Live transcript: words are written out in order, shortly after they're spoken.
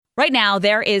Right now,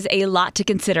 there is a lot to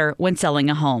consider when selling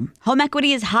a home. Home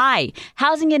equity is high,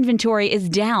 housing inventory is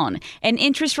down, and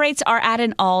interest rates are at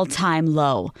an all-time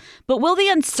low. But will the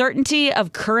uncertainty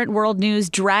of current world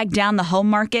news drag down the home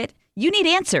market? You need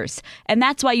answers, and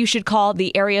that's why you should call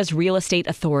the area's real estate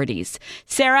authorities.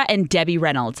 Sarah and Debbie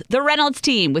Reynolds, the Reynolds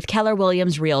team with Keller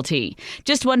Williams Realty.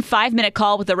 Just one 5-minute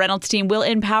call with the Reynolds team will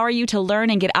empower you to learn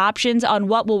and get options on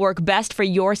what will work best for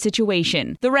your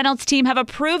situation. The Reynolds team have a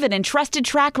proven and trusted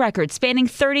track record spanning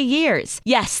 30 years.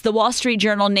 Yes, the Wall Street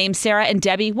Journal named Sarah and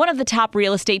Debbie one of the top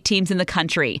real estate teams in the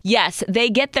country. Yes, they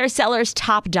get their sellers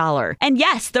top dollar. And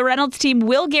yes, the Reynolds team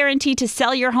will guarantee to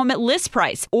sell your home at list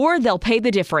price, or they'll pay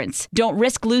the difference. Don't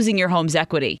risk losing your home's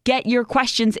equity. Get your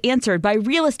questions answered by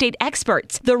real estate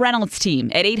experts. The Reynolds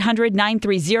team at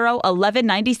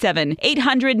 800-930-1197,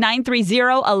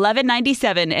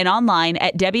 800-930-1197, and online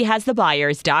at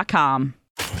DebbieHasTheBuyers.com.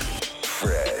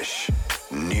 Fresh,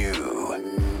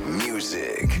 new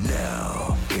music.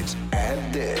 Now it's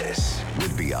Add This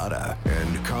with Beata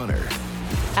and Connor.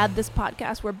 Add This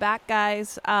podcast. We're back,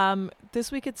 guys.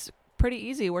 This week it's pretty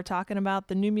easy. We're talking about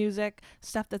the new music,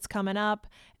 stuff that's coming up,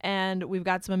 and we've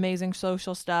got some amazing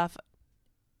social stuff,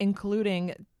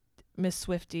 including Miss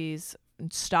Swifty's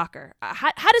stalker.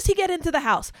 How does he get into the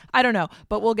house? I don't know,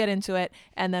 but we'll get into it.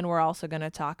 And then we're also going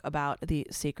to talk about the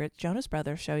secret Jonas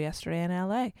Brothers show yesterday in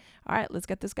LA. All right, let's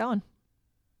get this going.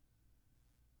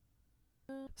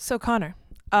 So Connor,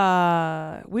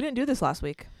 we didn't do this last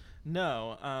week.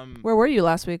 No. Where were you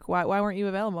last week? Why weren't you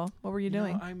available? What were you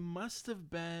doing? I must have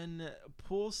been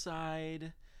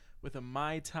poolside with a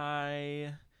Mai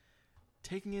Tai,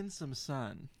 taking in some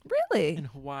sun. Really? In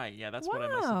Hawaii. Yeah, that's wow, what I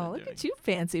must have been look doing. at you,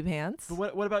 fancy pants.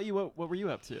 But what about you? What were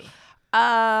you up to?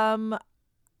 I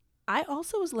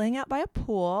also was laying out by a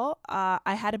pool.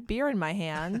 I had a beer in my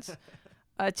hand,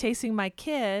 chasing my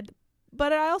kid,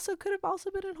 but I also could have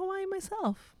also been in Hawaii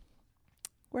myself.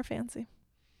 We're fancy.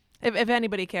 If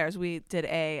anybody cares, we did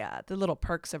the little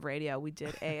perks of radio. We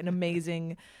did an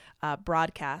amazing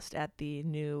broadcast at the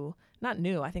not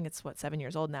new, I think it's 7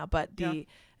 years old now, but the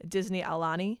Disney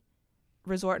Aulani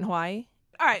Resort in Hawaii.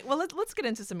 All right, well, let's get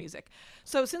into some music.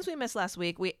 So since we missed last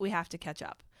week, we have to catch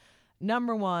up.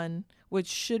 Number one, which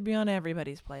should be on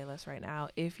everybody's playlist right now.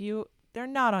 If they're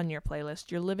not on your playlist,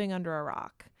 you're living under a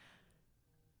rock.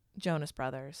 Jonas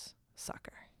Brothers,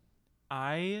 Sucker.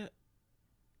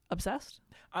 Obsessed?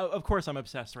 Of course I'm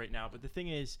obsessed right now, but the thing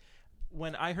is,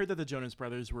 when I heard that the Jonas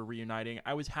Brothers were reuniting,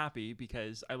 I was happy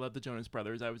because I love the Jonas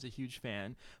Brothers. I was a huge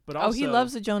fan. But also, he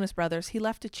loves the Jonas Brothers. He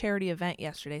left a charity event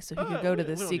yesterday so he could go to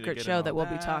this secret show that we'll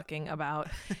be talking about.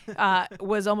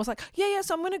 Was almost like,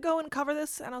 so I'm going to go and cover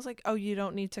this. And I was like, oh, you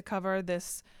don't need to cover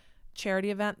this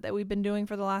charity event that we've been doing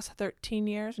for the last 13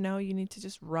 years? No, you need to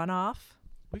just run off.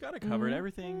 We got it covered.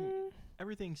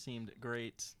 Everything seemed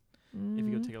great. If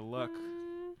you go take a look.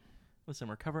 Listen,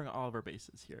 we're covering all of our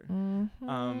bases here.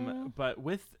 But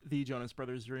with the Jonas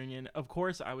Brothers reunion, of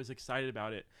course, I was excited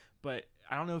about it. But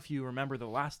I don't know if you remember the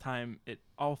last time it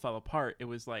all fell apart. It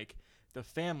was like the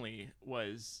family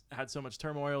had so much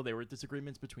turmoil. There were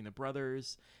disagreements between the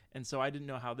brothers. And so I didn't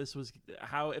know if this was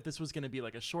going to be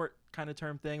like a short kind of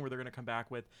term thing where they're going to come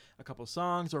back with a couple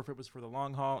songs, or if it was for the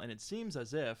long haul. And it seems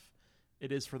as if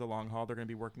it is for the long haul. They're going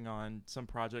to be working on some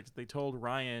projects. They told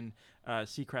Ryan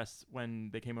Seacrest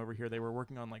when they came over here, they were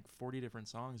working on like 40 different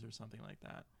songs or something like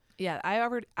that. Yeah,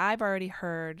 I've already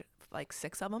heard like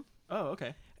 6 of them. Oh,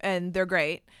 okay. And they're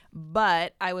great.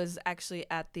 But I was actually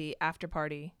at the after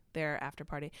party.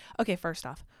 Okay, first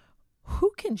off,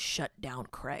 who can shut down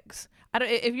Craig's?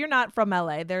 If you're not from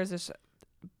LA, there's this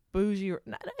bougie.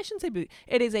 I shouldn't say bougie.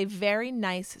 It is a very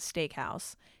nice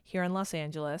steakhouse here in Los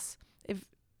Angeles.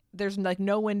 There's like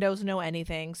no windows, no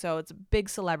anything. So it's a big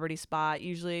celebrity spot.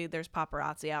 Usually there's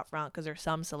paparazzi out front because there's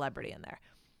some celebrity in there.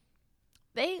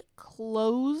 They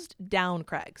closed down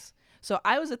Craig's. So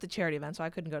I was at the charity event, so I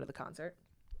couldn't go to the concert.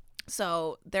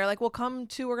 So they're like, we're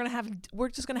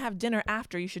just going to have dinner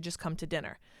after. You should just come to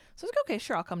dinner. So I was like, okay,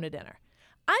 sure, I'll come to dinner.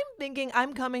 I'm thinking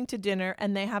I'm coming to dinner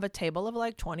and they have a table of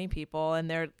like 20 people and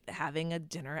they're having a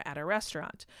dinner at a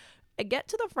restaurant. I get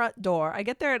to the front door. I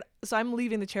get there. So I'm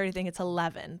leaving the charity thing. It's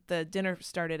 11. The dinner was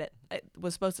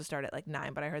supposed to start at like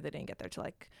 9, but I heard they didn't get there till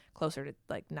like closer to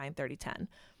like 9:30, 10.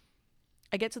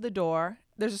 I get to the door.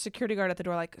 There's a security guard at the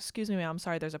door like, excuse me, ma'am, I'm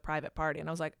sorry, there's a private party. And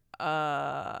I was like,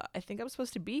 I think I'm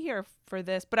supposed to be here for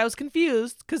this. But I was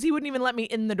confused because he wouldn't even let me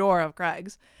in the door of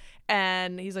Craig's.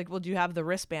 And he's like, well, do you have the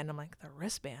wristband? I'm like, the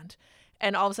wristband?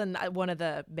 And all of a sudden, one of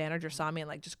the managers saw me and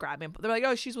like just grabbed me. They're like,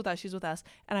 oh, she's with us.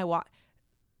 And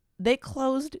they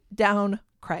closed down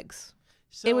Craig's.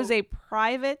 So it was a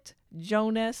private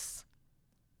Jonas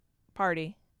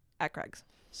party at Craig's.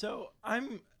 So I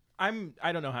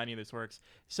don't know how any of this works.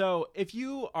 So if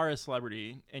you are a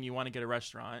celebrity and you want to get a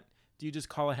restaurant, do you just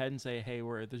call ahead and say, hey,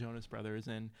 we're the Jonas Brothers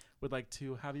and would like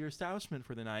to have your establishment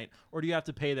for the night? Or do you have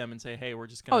to pay them and say, hey, we're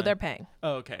just going to... Oh, they're paying.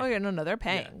 Oh, okay. Oh, yeah, no, they're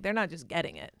paying. Yeah. They're not just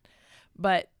getting it.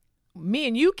 But me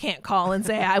and you can't call and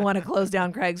say, I want to close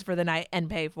down Craig's for the night and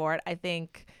pay for it. I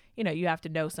think, you have to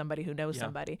know somebody who knows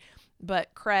somebody.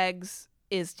 But Craig's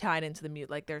is tied into the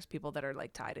mute. Like, there's people that are,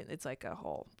 like, tied in. It's like a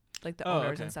whole, like, the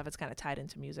owners and stuff. It's kind of tied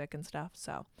into music and stuff.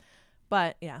 So,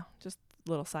 but, yeah, just a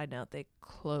little side note. They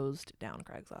closed down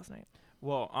Craig's last night.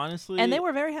 Well, honestly... And they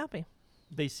were very happy.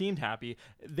 They seemed happy.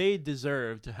 They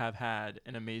deserve to have had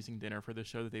an amazing dinner for the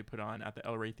show that they put on at the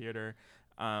El Rey Theater.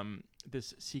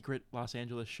 This secret Los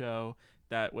Angeles show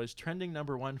that was trending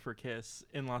 #1 for Kiss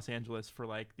in Los Angeles for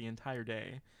like the entire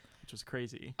day, which was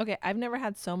crazy. Okay, I've never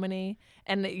had so many,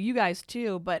 and you guys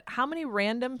too, but how many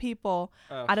random people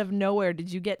out of nowhere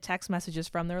did you get text messages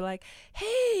from? They're like,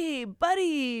 hey,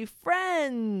 buddy,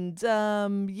 friend,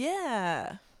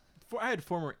 yeah. I had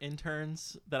former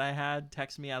interns that I had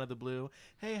text me out of the blue.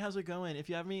 Hey, how's it going? If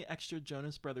you have any extra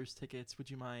Jonas Brothers tickets, would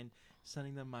you mind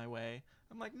sending them my way?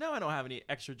 I'm like, no, I don't have any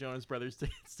extra Jonas Brothers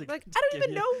tickets. Like, I don't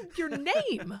even know your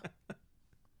name.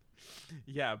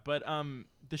 Yeah, but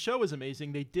the show was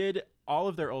amazing. They did all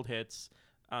of their old hits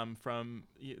from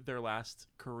their last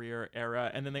career era,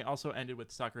 and then they also ended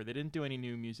with Sucker. They didn't do any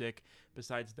new music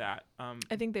besides that.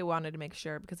 I think they wanted to make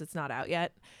sure because it's not out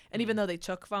yet. And even though they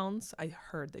took phones, I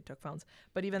heard they took phones,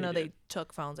 but even though they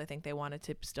took phones, I think they wanted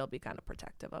to still be kind of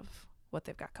protective of what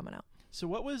they've got coming out. So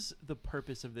what was the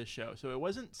purpose of this show? So it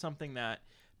wasn't something that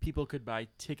people could buy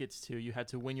tickets to. You had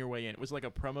to win your way in. It was like a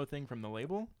promo thing from the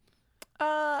label?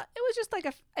 It was just like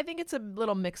I think it's a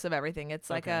little mix of everything. It's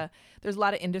like there's a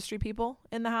lot of industry people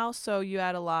in the house. So you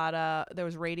had there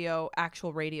was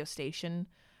actual radio station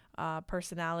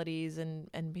personalities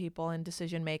and people and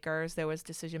decision makers. There was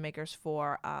decision makers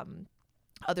for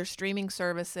other streaming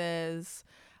services,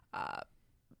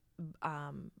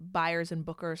 buyers and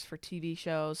bookers for TV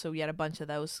shows. So we had a bunch of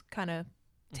those kind of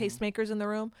tastemakers in the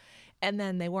room. And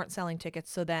then they weren't selling tickets.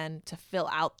 So then to fill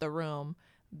out the room,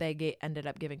 they ended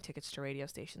up giving tickets to radio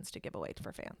stations to give away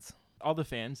for fans. All the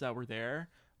fans that were there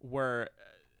were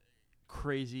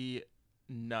crazy,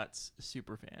 nuts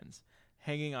super fans,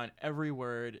 hanging on every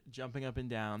word, jumping up and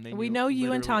down. We know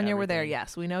you and Tanya were there.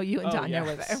 Yes, we know you and Tanya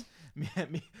were there.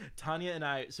 Tanya and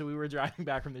I, so we were driving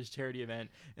back from this charity event,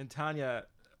 and Tanya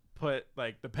put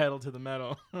like the pedal to the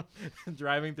metal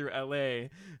driving through LA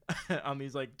on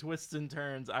these like twists and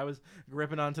turns. I was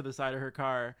gripping onto the side of her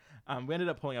car. We ended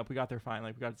up pulling up. We got there fine.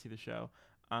 Like, we got to see the show.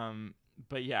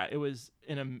 But yeah, it was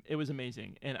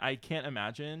amazing. And I can't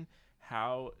imagine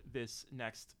how this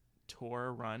next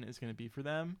tour run is going to be for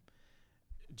them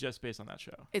just based on that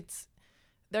show.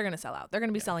 They're going to sell out. They're going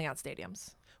to be selling out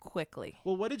stadiums quickly.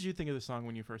 Well, what did you think of the song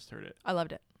when you first heard it? I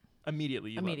loved it.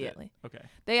 Immediately. Immediately. Loved it. Okay.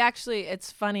 They actually,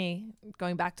 it's funny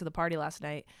going back to the party last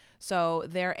night. So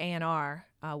their A&R,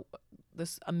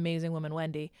 this amazing woman,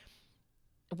 Wendy,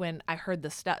 when I heard the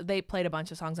stuff, they played a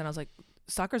bunch of songs and I was like,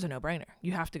 Sucker's a no-brainer.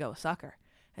 You have to go with Sucker.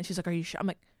 And she's like, are you sure? I'm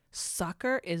like,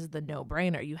 Sucker is the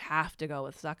no-brainer. You have to go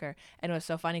with Sucker. And it was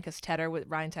so funny because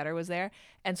Ryan Tedder was there.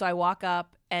 And so I walk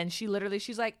up and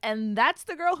she's like, and that's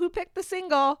the girl who picked the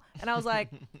single. And I was like,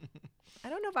 I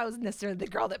don't know if I was necessarily the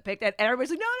girl that picked it. And everybody's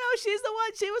like, no, she's the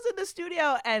one. She was in the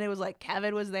studio. And it was like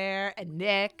Kevin was there and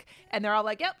Nick. And they're all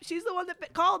like, yep, she's the one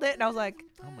that called it. And I was like,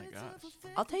 oh my gosh.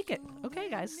 I'll take it. Okay,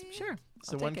 guys, sure.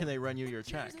 So when can they run you your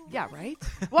check? Yeah, right?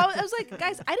 Well, I was like,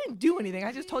 guys, I didn't do anything.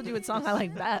 I just told you what song I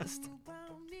like best.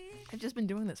 I've just been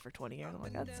doing this for 20 years. I'm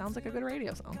like, that sounds like a good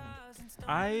radio song.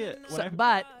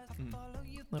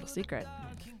 Little secret,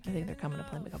 I think they're coming to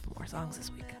play a couple more songs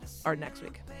this week or next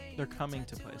week. They're coming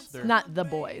to play. So not the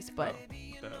boys, but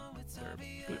their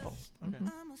people. Okay.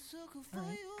 All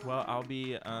right. Well, I'll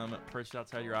be perched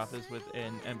outside your office with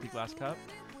an empty glass cup,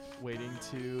 waiting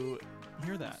to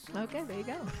hear that. Okay, there you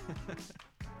go.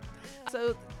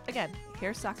 So again,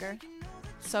 here's Sucker.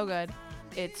 So good.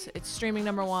 It's streaming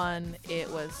 #1. It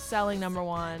was selling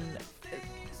 #1.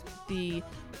 The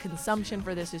consumption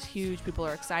for this is huge. People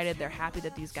are excited. They're happy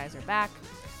that these guys are back.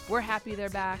 We're happy they're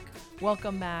back.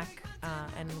 Welcome back.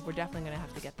 And we're definitely going to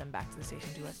have to get them back to the station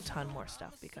to do a ton more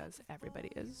stuff because everybody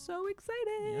is so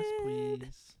excited. Yes,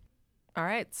 please. All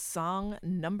right. Song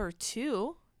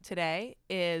 #2 today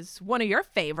is one of your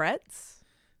favorites.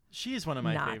 She's one of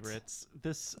my favorites.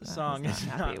 This song is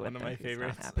not one of my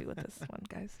favorites. Not happy with this one,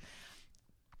 guys.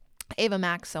 Ava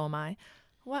Max, So Am I.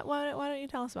 Why don't you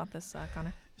tell us about this,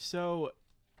 Connor? So,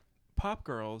 pop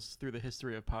girls, through the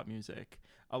history of pop music,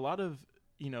 a lot of,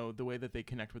 the way that they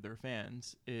connect with their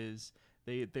fans is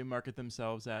They market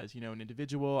themselves as, you know, an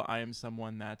individual. I am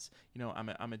someone that's, you know,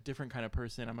 I'm a different kind of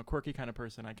person. I'm a quirky kind of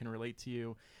person. I can relate to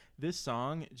you. This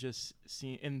song just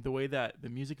in the way that the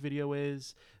music video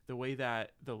is, the way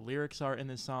that the lyrics are in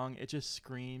this song, it just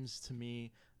screams to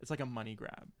me. It's like a money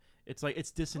grab. It's like,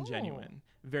 it's disingenuous,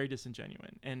 very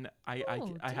disingenuous. And I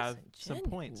have some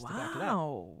points to back it up.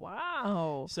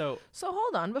 Wow. So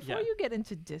hold on, before you get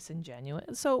into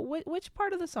disingenuous. So which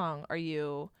part of the song are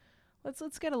you?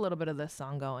 Let's get a little bit of this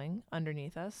song going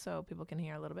underneath us so people can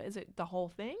hear a little bit. Is it the whole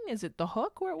thing? Is it the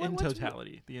hook? In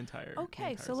totality, the entire.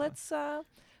 Okay, so song. let's. So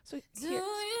here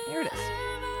it is.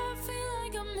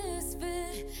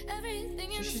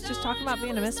 She's just talking about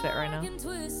being a misfit right now.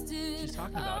 She's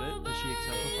talking about it. Does she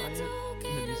exemplify it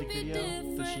in the music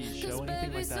video? Does she show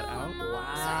anything like that out?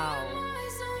 Wow.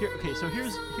 So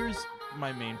here's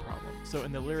my main problem. So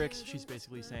in the lyrics, she's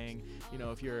basically saying, you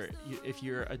know, if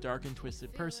you're a dark and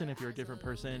twisted person, if you're a different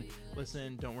person,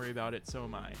 listen, don't worry about it, so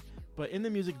am I. But in the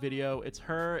music video, it's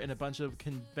her and a bunch of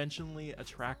conventionally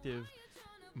attractive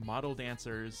model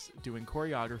dancers doing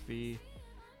choreography.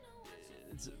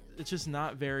 It's just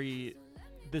not very,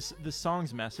 this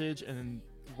song's message and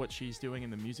what she's doing in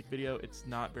the music video, it's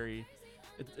not very,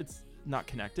 it's not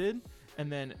connected. And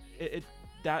then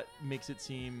that makes it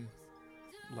seem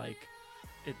like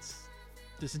it's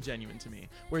disingenuous to me.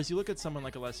 Whereas you look at someone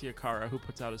like Alessia Cara, who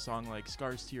puts out a song like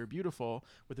Scars to Your Beautiful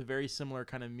with a very similar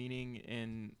kind of meaning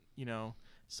in, you know,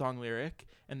 song lyric,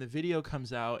 and the video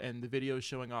comes out and the video is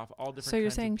showing off all different kinds of people. So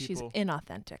you're saying she's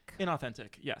inauthentic?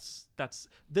 Inauthentic, yes. That's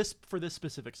this for this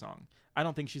specific song. I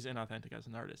don't think she's inauthentic as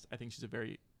an artist. I think she's a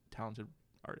very talented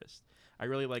artist. I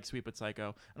really like Sweet But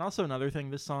Psycho. And also another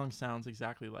thing, this song sounds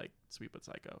exactly like Sweet But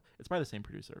Psycho. It's by the same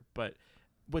producer, but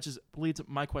which leads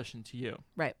my question to you.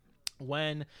 Right.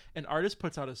 When an artist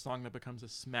puts out a song that becomes a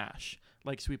smash,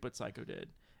 like Sweet But Psycho did,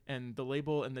 and the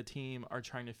label and the team are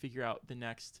trying to figure out the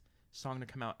next song to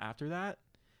come out after that,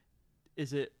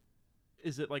 is it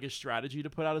like a strategy to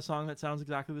put out a song that sounds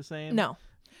exactly the same? No.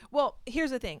 Well,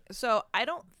 here's the thing. So I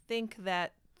don't think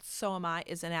that So Am I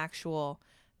is an actual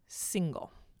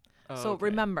single. So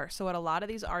remember, so what a lot of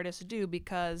these artists do,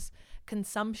 because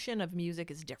consumption of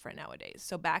music is different nowadays.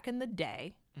 So back in the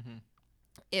day,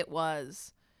 it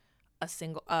was a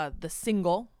single. The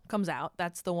single comes out.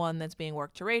 That's the one that's being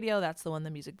worked to radio. That's the one the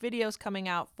music video's coming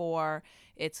out for.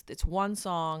 It's one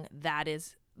song. That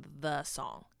is the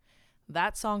song.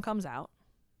 That song comes out.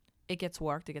 It gets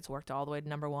worked. It gets worked all the way to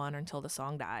number one or until the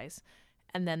song dies.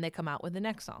 And then they come out with the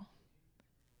next song.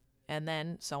 And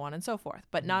then so on and so forth.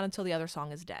 But not until the other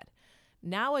song is dead.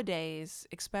 Nowadays,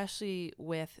 especially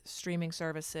with streaming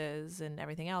services and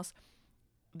everything else,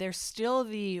 there's still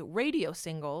the radio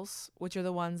singles, which are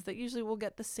the ones that usually will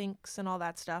get the syncs and all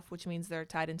that stuff, which means they're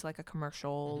tied into like a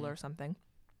commercial or something.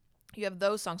 You have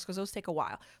those songs because those take a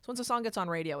while. So once a song gets on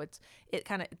radio, it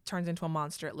kind of turns into a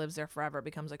monster. It lives there forever. It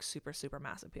becomes like super, super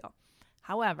mass appeal.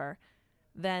 However,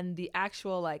 then the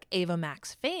actual like Ava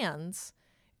Max fans,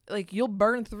 like you'll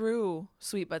burn through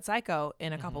Sweet But Psycho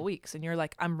in a couple weeks and you're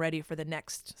like, I'm ready for the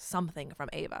next something from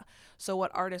Ava. So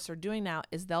what artists are doing now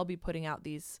is they'll be putting out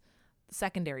these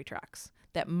secondary tracks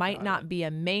that might not be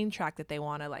a main track that they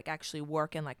want to like actually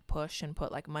work and like push and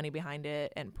put like money behind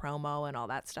it and promo and all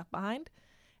that stuff behind.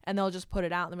 And they'll just put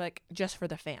it out and they're like, just for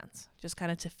the fans, just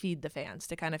kind of to feed the fans,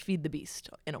 to kind of feed the beast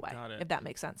in a way, if that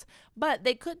makes sense. But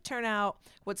they could turn out,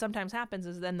 what sometimes happens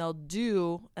is then they'll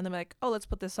do, and they're like, oh, let's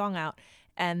put this song out.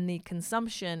 And the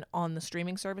consumption on the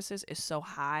streaming services is so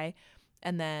high.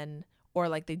 And then, or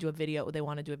like they do a video, they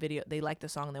want to do a video, they like the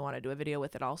song and they want to do a video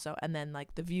with it also. And then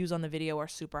like the views on the video are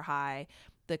super high,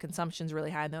 the consumption's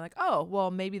really high, and they're like, oh, well,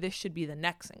 maybe this should be the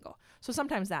next single. So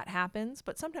sometimes that happens,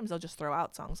 but sometimes they'll just throw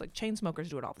out songs. Like Chainsmokers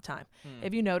do it all the time.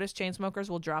 If you notice, Chainsmokers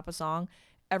will drop a song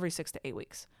every 6 to 8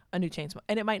 weeks, a new Chainsmoker.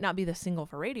 And it might not be the single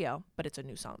for radio, but it's a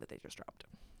new song that they just dropped.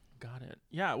 Got it.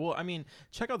 Yeah, well, I mean,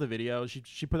 check out the video.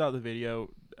 She put out the video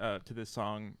to this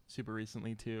song super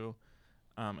recently too,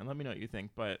 and let me know what you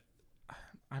think. But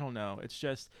I don't know. It's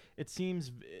just, it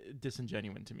seems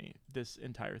disingenuous to me, this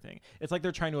entire thing. It's like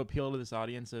they're trying to appeal to this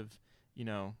audience of, you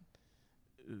know,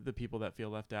 the people that feel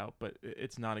left out, but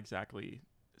it's not exactly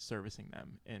servicing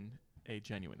them in a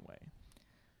genuine way.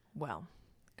 Well,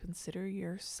 consider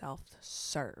yourself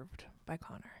served by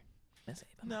Connor, Miss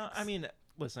Ava No, Max. I mean,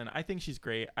 listen, I think she's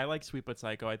great. I like Sweet But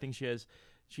Psycho. I think she's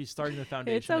starting the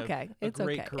foundation It's okay. of a It's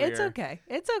great okay. career. It's okay.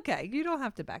 It's okay. You don't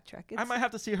have to backtrack. I might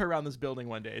have to see her around this building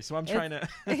one day, so I'm trying to...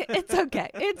 It's okay.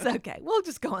 It's okay. We'll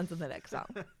just go on to the next song.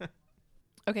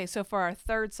 Okay, so for our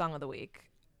third song of the week,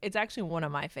 it's actually one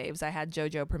of my faves. I had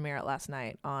JoJo premiere it last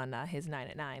night on his 9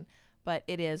 at 9, but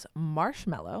it is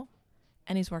Marshmello,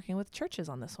 and he's working with Churches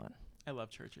on this one. I love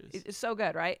churches. It's so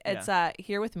good, right? Yeah. It's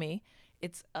Here With Me.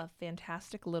 It's a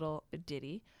fantastic little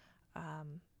ditty.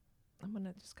 I'm going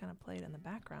to just kind of play it in the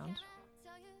background.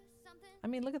 I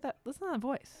mean, look at that. Listen to that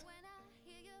voice.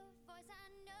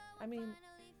 I mean,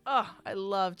 I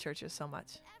love Churches so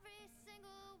much.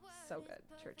 So good.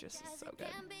 Churches is so good.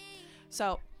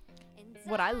 So,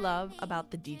 what I love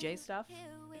about the DJ stuff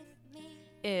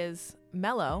is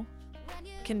Mello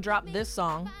can drop this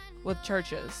song with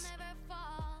Churches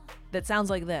that sounds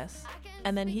like this,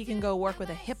 and then he can go work with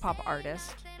a hip-hop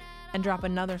artist and drop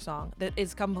another song that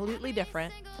is completely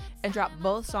different and drop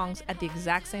both songs at the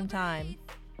exact same time,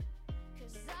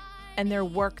 and they're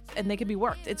worked, and they can be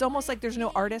worked. It's almost like there's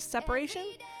no artist separation,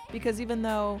 because even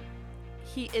though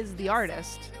he is the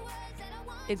artist,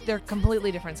 they're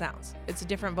completely different sounds. It's a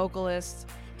different vocalist,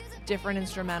 different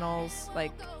instrumentals.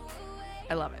 Like,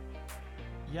 I love it.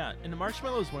 Yeah, and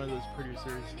Marshmello is one of those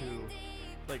producers who,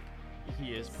 like,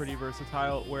 he is pretty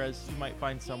versatile, whereas you might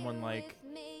find someone like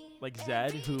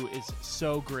Zed, who is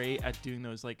so great at doing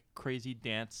those like crazy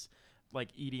dance, like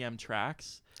EDM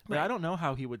tracks. But Right. I don't know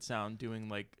how he would sound doing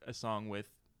like a song with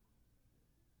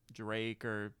Drake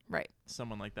or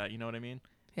someone like that. You know what I mean?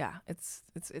 Yeah, it's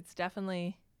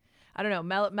definitely, I don't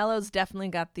know. Mello's definitely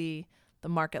got the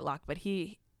market lock, but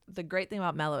the great thing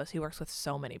about Mello is he works with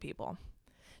so many people.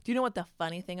 Do you know what the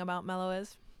funny thing about Mello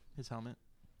is? His helmet.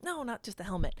 No, not just the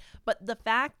helmet, but the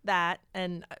fact that,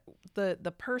 and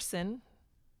the person,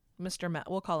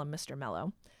 we'll call him Mr.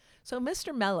 Mello. So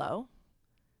Mr. Mello,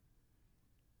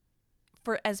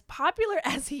 for as popular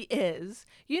as he is,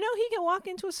 he can walk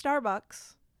into a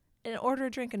Starbucks and order a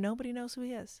drink and nobody knows who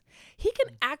he is. He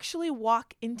can actually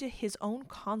walk into his own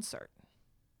concert.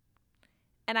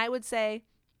 And I would say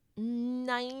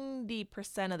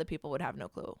 90% of the people would have no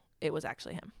clue it was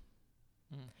actually him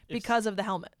because of the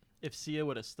helmet. If Sia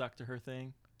would have stuck to her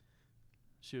thing,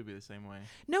 she would be the same way.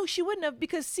 No, she wouldn't have,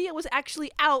 because Sia was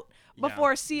actually out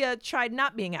before Sia tried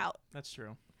not being out. That's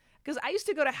true. Because I used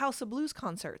to go to House of Blues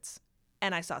concerts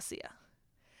and I saw Sia.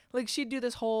 Like, she'd do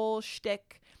this whole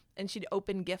shtick and she'd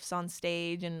open gifts on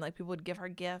stage and like people would give her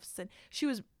gifts. And she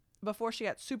was, before she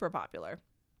got super popular,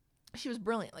 she was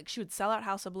brilliant. Like, she would sell out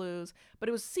House of Blues, but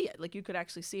it was Sia. Like, you could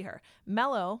actually see her.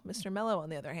 Mello, Mr. Mello, on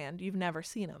the other hand, you've never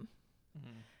seen him.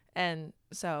 Mm-hmm. And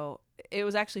so it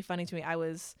was actually funny to me. I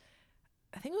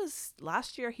think it was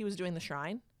last year, he was doing the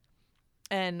Shrine,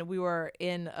 and we were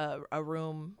in a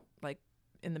room like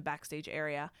in the backstage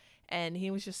area, and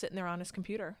he was just sitting there on his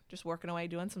computer, just working away,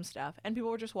 doing some stuff, and people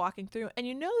were just walking through.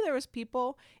 And there was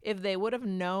people, if they would have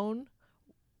known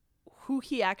who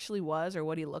he actually was or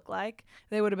what he looked like,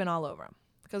 they would have been all over him,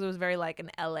 because it was very like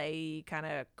an LA kind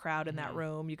of crowd in that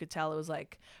room. You could tell it was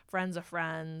like friends of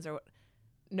friends, or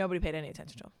nobody paid any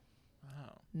attention to him.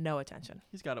 Wow. No attention.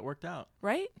 He's got it worked out.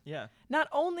 Right? Yeah. Not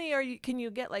only can you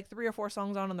get like 3 or 4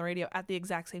 songs on the radio at the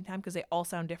exact same time because they all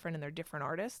sound different and they're different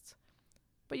artists,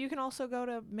 but you can also go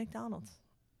to McDonald's.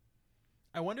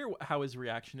 I wonder how his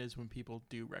reaction is when people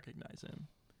do recognize him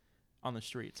on the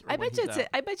streets. Or I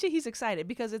bet you he's excited,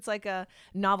 because it's like a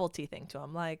novelty thing to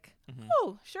him. Like,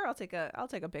 oh, sure, I'll take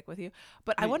a pic with you.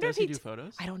 But I wonder if he do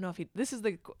photos. I don't know if he.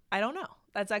 I don't know.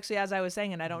 That's actually, as I was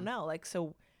saying, and I don't know. Like,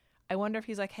 so I wonder if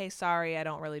he's like, hey, sorry, I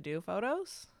don't really do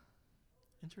photos.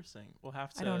 Interesting. We'll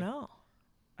have to. I don't know.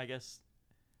 I guess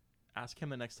ask him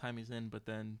the next time he's in, but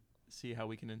then see how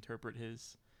we can interpret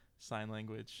his sign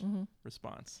language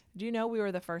response. Do you know we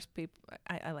were the first people?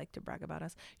 I like to brag about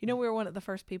us. We were one of the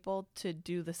first people to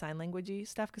do the sign language-y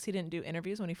stuff, because he didn't do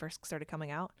interviews when he first started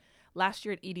coming out. Last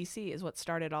year at EDC is what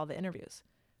started all the interviews.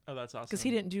 Oh, that's awesome. Because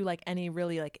he didn't do like any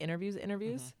really like interviews.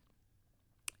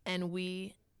 And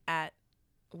we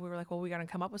were like, well, we got to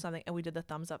come up with something. And we did the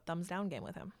thumbs up, thumbs down game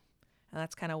with him. And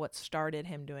that's kind of what started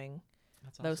him doing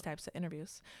those types of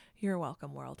interviews. You're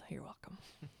welcome, world. You're welcome.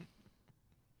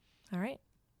 All right.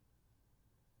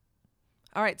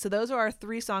 So those are our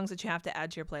 3 songs that you have to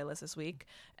add to your playlist this week.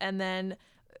 And then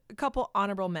a couple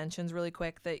honorable mentions really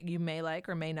quick that you may like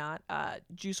or may not.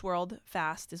 Juice WRLD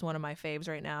Fast is one of my faves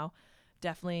right now.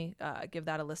 Definitely give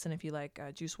that a listen if you like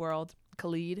Juice WRLD.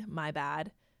 Khalid, My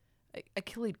Bad.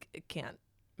 Khalid can't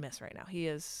miss right now. He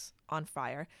is on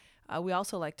fire. We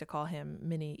also like to call him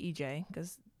Mini EJ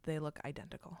because they look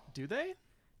identical. Do they?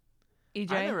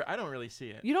 EJ? I don't really see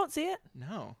it. You don't see it?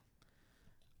 No.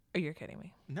 Are you kidding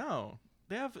me? No.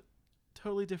 They have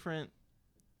totally different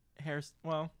hairs.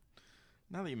 Well,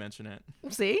 now that you mention it.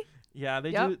 See? Yeah,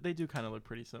 they do kind of look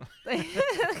pretty similar.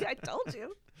 I told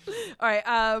you. All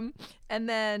right. And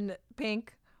then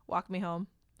Pink, Walk Me Home,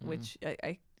 which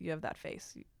you have that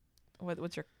face.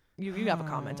 What's your you have a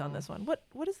comment on this one?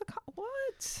 What is the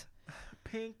what?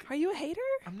 Pink. Are you a hater?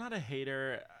 I'm not a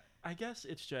hater. I guess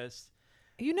it's just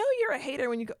You know you're a hater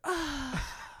when you go,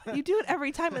 you do it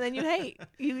every time and then you hate.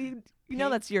 You know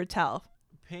that's your tell.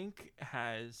 Pink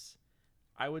has,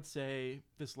 I would say,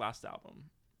 this last album,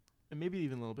 and maybe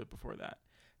even a little bit before that,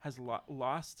 has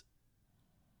lost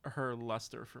her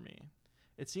luster for me.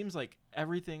 It seems like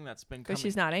everything that's been coming... Because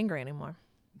she's not angry anymore.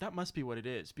 That must be what it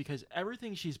is, because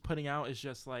everything she's putting out is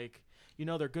just like,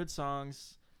 they're good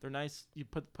songs. They're nice. You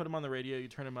put them on the radio, you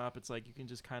turn them up. It's like you can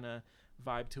just kind of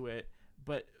vibe to it.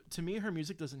 But to me, her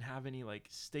music doesn't have any like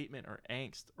statement or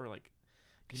angst or like...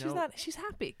 She's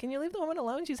happy. Can you leave the woman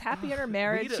alone? She's happy in her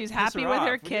marriage. She's happy her with off.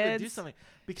 her We need to kids. do something,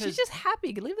 because she's just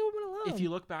happy. Leave the woman alone. if you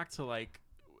look back to like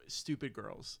Stupid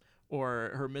Girls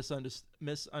or her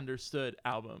Misunderstood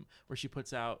album, where she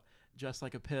puts out Just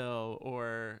Like a Pill,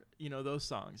 or those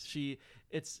songs, you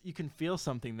can feel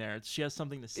something there. She has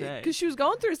something to say, because she was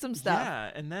going through some stuff.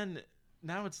 Yeah, and then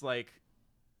now it's like,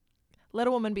 let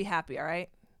a woman be happy. All right,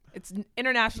 it's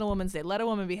International Women's Day. Let a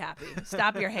woman be happy.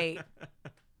 Stop your hate.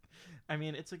 I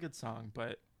mean, it's a good song,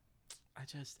 but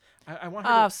I want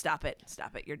her. Oh, stop it!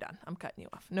 Stop it! You're done. I'm cutting you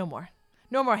off. No more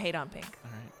hate on Pink.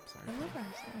 All right, sorry. I love her.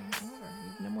 Sorry, I love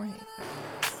her. No more hate.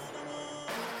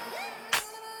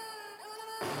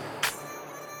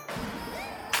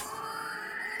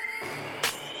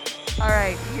 All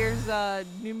right, here's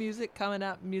new music coming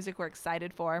up. Music we're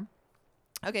excited for.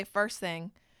 Okay, first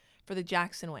thing, for the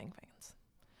Jackson Wang fans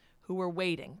who were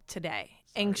waiting today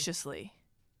anxiously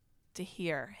to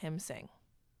hear him sing.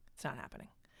 It's not happening.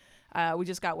 We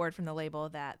just got word from the label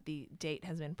that the date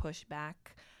has been pushed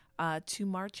back to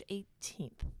March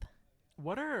 18th.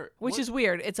 Which is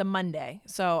weird. It's a Monday,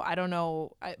 so I don't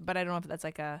know. But I don't know if that's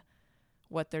like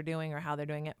what they're doing or how they're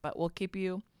doing it. But we'll keep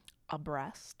you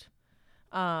abreast.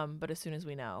 But as soon as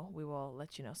we know, we will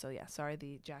let you know. So yeah, sorry,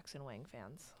 the Jackson Wang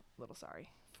fans. A little sorry.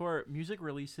 For music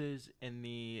releases in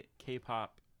the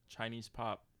K-pop, Chinese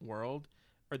pop world,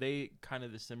 are they kind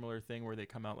of the similar thing where they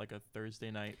come out like a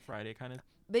Thursday night, Friday kind of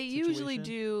They situation? usually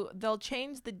do. They'll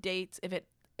change the dates if it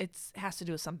has to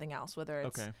do with something else, whether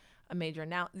it's a major.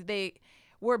 Now, they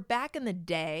were back in the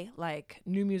day, like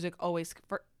new music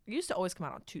used to always come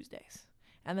out on Tuesdays.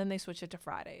 And then they switched it to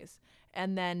Fridays.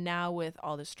 And then now with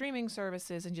all the streaming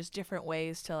services and just different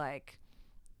ways to like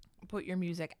put your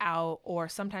music out, or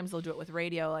sometimes they'll do it with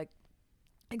radio. Like,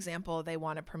 example, they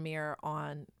want to premiere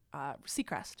on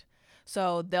Seacrest.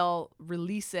 So they'll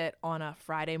release it on a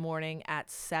Friday morning at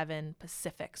 7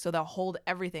 Pacific. So they'll hold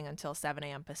everything until 7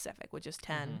 a.m. Pacific, which is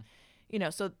 10.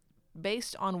 So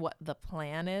based on what the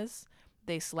plan is,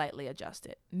 they slightly adjust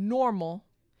it. Normal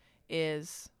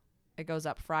is it goes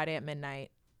up Friday at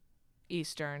midnight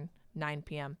Eastern, 9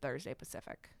 p.m. Thursday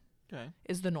Pacific. Okay.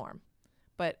 Is the norm.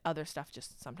 But other stuff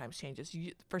just sometimes changes.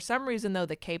 For some reason, though,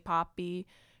 the K-pop-y,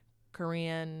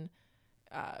 Korean,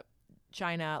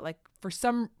 China, like for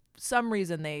some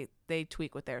reason they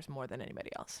tweak with theirs more than anybody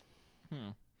else.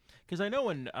 Because I know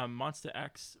when Monsta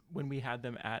X, when we had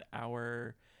them at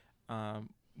our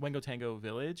Wango Tango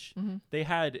Village,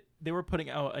 they were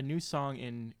putting out a new song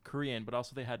in Korean, but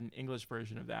also they had an English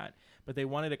version of that. But they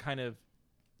wanted to kind of,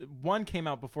 one came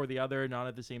out before the other, not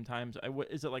at the same time. So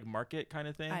is it like market kind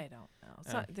of thing? I don't know.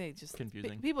 It's not, they just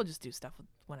confusing. People just do stuff with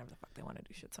whenever the fuck they want to do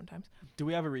shit sometimes. Do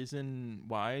we have a reason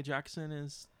why Jackson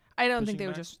is? I don't think they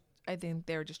were just. I think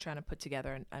they were just trying to put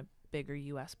together a bigger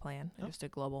U.S. plan, just a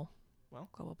global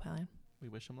plan. We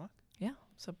wish them luck. Yeah.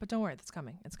 So, but don't worry, it's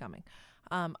coming. It's coming.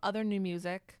 Other new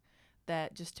music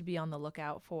that just to be on the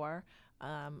lookout for.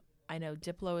 I know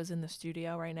Diplo is in the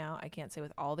studio right now. I can't say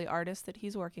with all the artists that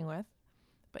he's working with,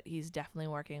 but he's definitely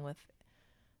working with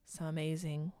some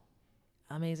amazing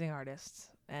artists,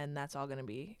 and that's all going to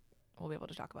be. We'll be able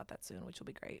to talk about that soon, which will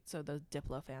be great. So those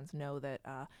Diplo fans know that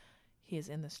he is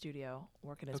in the studio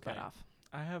working his butt off.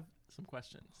 I have some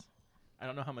questions. I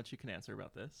don't know how much you can answer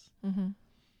about this.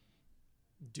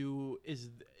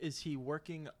 Is he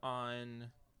working on?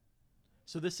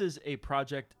 So this is a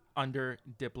project under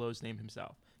Diplo's name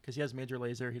himself, because he has Major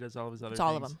Lazer. He does all of his other. It's things.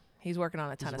 all of them. He's working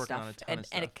on a ton of stuff, and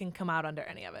it can come out under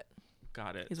any of it.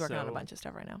 Got it. He's working on a bunch of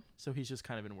stuff right now. So he's just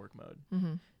kind of in work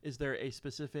mode. Is there a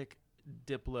specific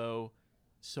Diplo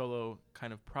solo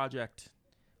kind of project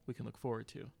we can look forward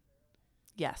to?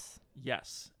 Yes.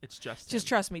 It's just him.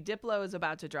 Trust me. Diplo is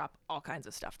about to drop all kinds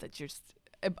of stuff that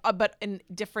but in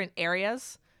different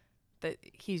areas that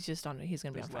he's going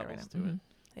to be on fire right now. To it.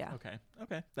 Yeah.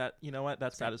 Okay. That, you know what?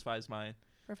 That satisfies my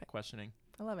questioning.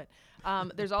 I love it.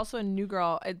 There's also a new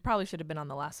girl. It probably should have been on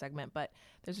the last segment, but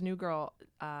there's a new girl,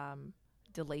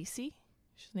 DeLacy.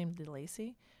 She's named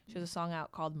DeLacy. She has a song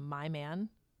out called My Man.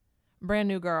 Brand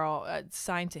new girl,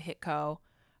 signed to Hitco.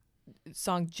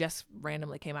 Song just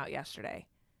randomly came out yesterday.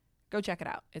 Go check it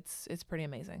out. It's pretty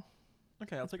amazing.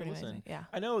 Okay, I'll take a pretty listen. amazing, yeah.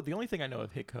 I know the only thing I know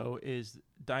of Hitco is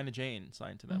Dinah Jane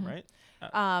signed to them, right?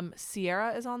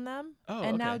 Sierra is on them, Oh,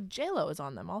 and okay. now J-Lo is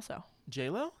on them also.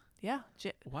 J-Lo? Yeah.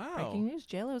 Wow. Breaking news: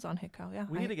 J-Lo is on Hitco. Yeah.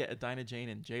 We need to get a Dinah Jane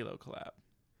and J-Lo collab.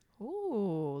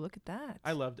 Ooh, look at that.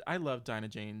 I loved Dinah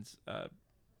Jane's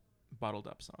Bottled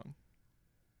Up song.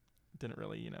 Didn't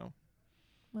really,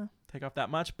 Well. take off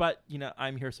that much, but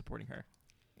I'm here supporting her.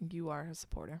 You are a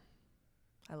supporter.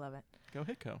 I love it. Go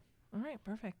Hitco. All right,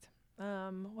 perfect.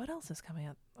 What else is coming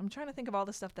up? I'm trying to think of all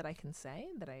the stuff that I can say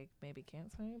that I maybe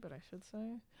can't say, but I should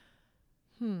say.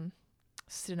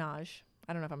 Stinaj.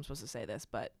 I don't know if I'm supposed to say this,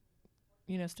 but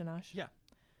you know Stinaj? Yeah.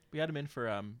 We had him in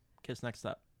for Kiss Next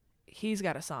Up. He's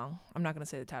got a song. I'm not going to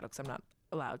say the title because I'm not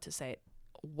allowed to say it.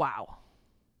 Wow.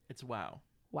 It's wow.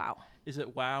 Wow. Is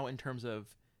it wow in terms of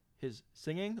his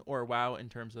singing or wow in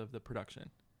terms of the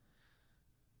production?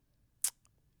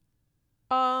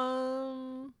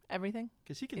 Everything.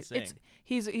 Because he can sing.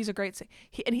 He's a great singer.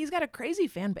 And he's got a crazy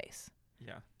fan base.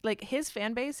 Yeah. Like his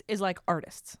fan base is like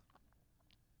artists.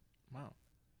 Wow.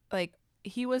 Like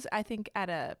he was, I think, at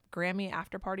a Grammy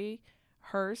after party,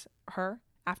 her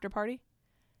after party,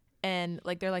 and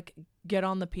like they're like get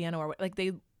on the piano or like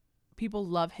people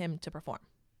love him to perform,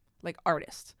 like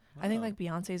artists. Wow. I think like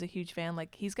Beyonce is a huge fan.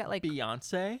 Like he's got like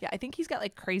Beyonce. Yeah, I think he's got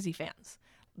like crazy fans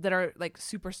that are like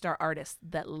superstar artists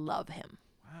that love him.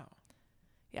 Wow.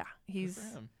 Yeah, Good for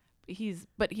him. he's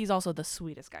also the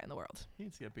sweetest guy in the world. He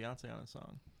needs to get Beyonce on a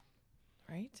song.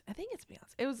 Right? I think it's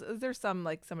Beyonce. There's some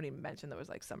like somebody mentioned there was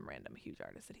like some random huge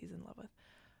artist that he's in love with.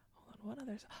 Hold on, what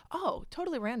others? Oh,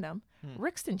 totally random.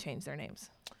 Rixton changed their names.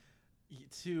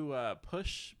 To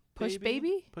Push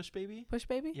Baby? Push Baby? Push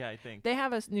Baby? Yeah, I think. They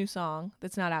have a new song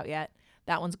that's not out yet.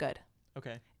 That one's good.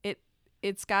 Okay.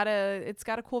 It's got a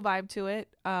cool vibe to it.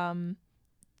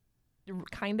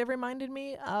 Kind of reminded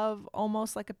me of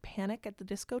almost like a Panic at the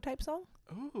Disco type song.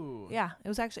 Ooh. Yeah,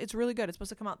 it's really good. It's supposed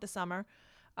to come out this summer.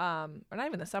 Or not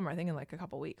even this summer, I think in like a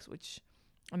couple weeks, which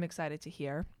I'm excited to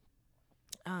hear.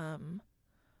 Yeah.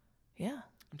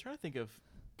 I'm trying to think of,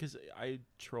 because I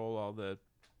troll all the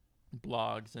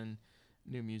blogs and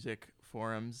new music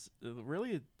forums.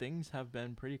 Really, things have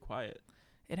been pretty quiet.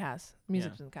 It has.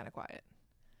 Music's been kind of quiet.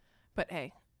 But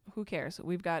hey, who cares?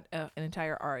 We've got an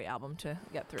entire Ari album to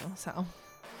get through, so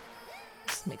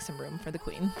just make some room for the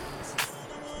queen. Just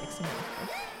make some room.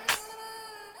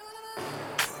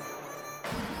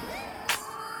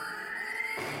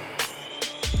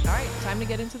 All right, time to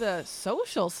get into the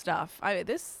social stuff. I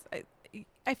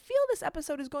feel this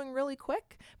episode is going really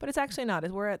quick, but it's actually not.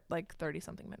 We're at like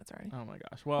 30-something minutes already. Oh my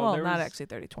gosh. Well, not actually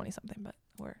 30, 20-something, but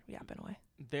we're yapping away.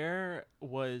 There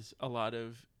was a lot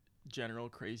of general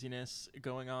craziness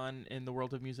going on in the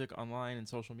world of music online and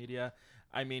social media.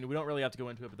 I mean, we don't really have to go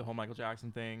into it, but the whole Michael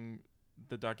Jackson thing,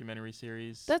 the documentary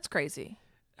series. That's crazy.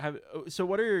 So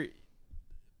what are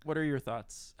your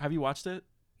thoughts? Have you watched it?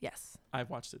 Yes. I've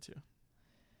watched it too.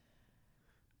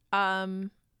 I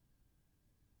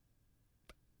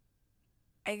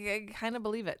kind of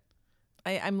believe it.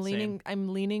 I'm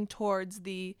leaning towards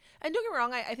the, and don't get me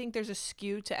wrong, I think there's a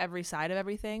skew to every side of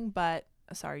everything, but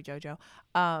sorry, JoJo.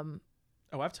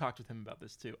 I've talked with him about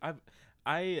this too.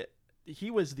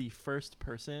 He was the first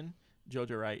person,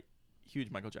 JoJo Wright,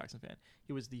 huge Michael Jackson fan.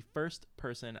 He was the first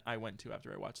person I went to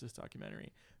after I watched this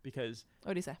documentary because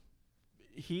what do you say?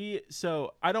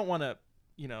 So I don't want to,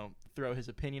 throw his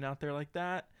opinion out there like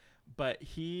that, but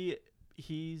he's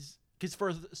because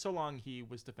for so long he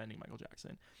was defending Michael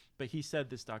Jackson, but he said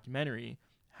this documentary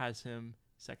has him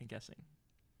second guessing,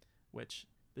 which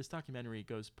this documentary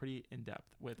goes pretty in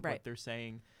depth with what they're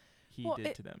saying he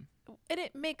did to them. And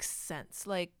it makes sense,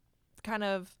 like kind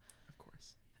of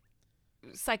course,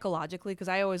 psychologically, because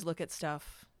I always look at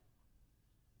stuff.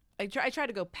 I try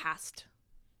to go past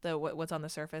what's on the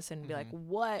surface and be like,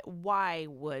 why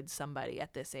would somebody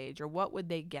at this age, or what would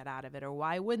they get out of it, or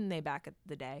why wouldn't they back at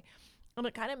the day? And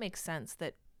it kind of makes sense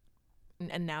that,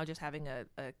 and now just having a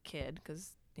kid,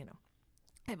 because, I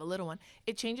have a little one,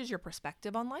 it changes your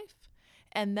perspective on life.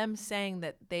 And them saying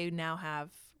that they now have,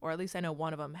 or at least I know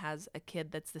one of them has a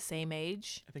kid that's the same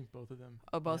age. I think both of them.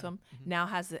 Oh, both of them now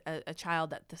has a child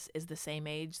that this is the same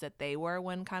age that they were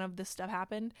when kind of this stuff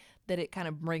happened, that it kind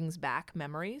of brings back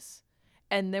memories.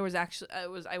 And there was actually,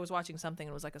 I was watching something,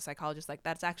 and it was like a psychologist, like,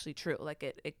 that's actually true. Like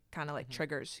it kind of like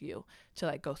triggers you to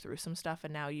like go through some stuff,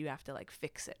 and now you have to like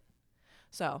fix it.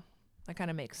 So that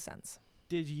kind of makes sense.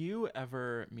 Did you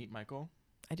ever meet Michael?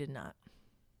 I did not.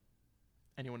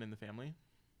 Anyone in the family?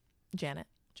 Janet.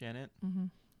 Janet? Mm-hmm.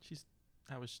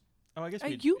 Oh, I guess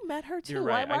You met her too. You're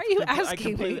right. Why are you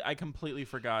asking me? I completely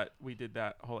forgot we did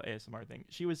that whole ASMR thing.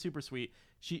 She was super sweet.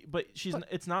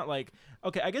 It's not like,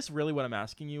 okay, I guess really what I'm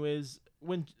asking you is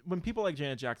when people like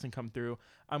Janet Jackson come through,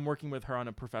 I'm working with her on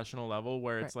a professional level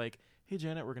where it's like, hey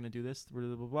Janet, we're going to do this, blah,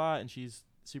 blah, blah, blah, and she's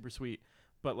super sweet.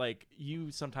 But like you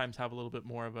sometimes have a little bit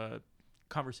more of a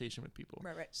conversation with people.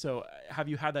 Right. So have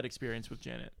you had that experience with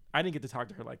Janet? I didn't get to talk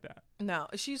to her like that. No,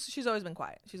 she's always been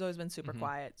quiet. She's always been super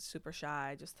quiet, super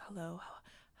shy. Just hello,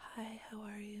 hi, how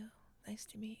are you? Nice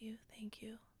to meet you. Thank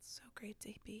you. It's so great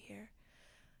to be here.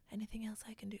 Anything else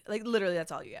I can do? Like literally,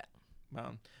 that's all you get.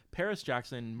 Paris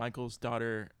Jackson, Michael's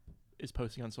daughter, is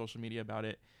posting on social media about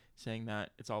it, saying that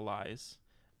it's all lies.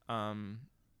 But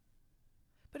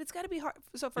it's got to be hard.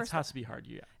 So first, it has to be hard.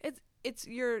 Yeah, that's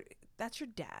your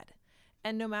dad,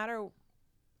 and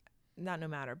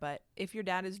but if your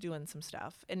dad is doing some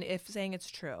stuff, and if saying it's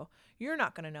true, you're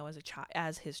not going to know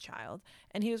as his child,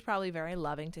 and he was probably very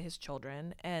loving to his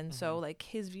children, and so like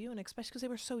his view, and especially because they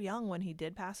were so young when he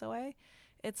did pass away,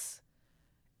 it's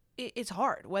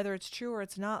hard whether it's true or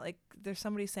it's not. Like there's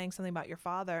somebody saying something about your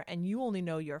father, and you only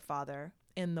know your father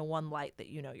in the one light that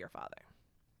you know your father.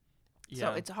 Yeah.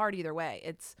 So it's hard either way.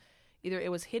 It's either it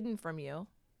was hidden from you,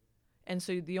 and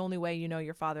so the only way you know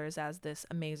your father is as this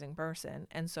amazing person,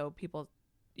 and so people,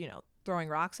 throwing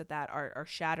rocks at that are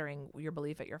shattering your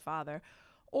belief at your father,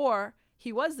 or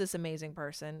he was this amazing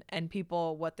person, and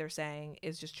people, what they're saying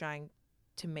is just trying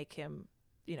to make him,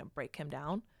 break him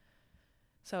down.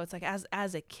 So it's like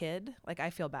as a kid, like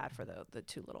I feel bad for the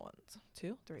two little ones.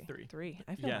 Three.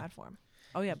 I feel bad for him.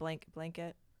 Oh yeah, blanket.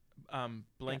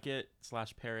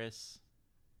 Blanket/Paris.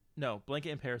 No,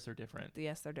 Blanket and Paris are different.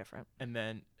 Yes, they're different. And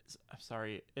then, I'm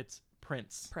sorry, it's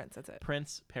Prince. Prince, that's it.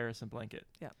 Prince, Paris, and Blanket.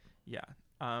 Yeah.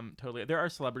 Totally. There are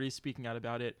celebrities speaking out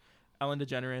about it. Ellen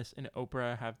DeGeneres and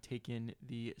Oprah have taken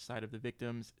the side of the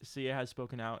victims. Sia has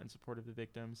spoken out in support of the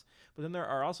victims. But then there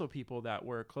are also people that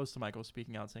were close to Michael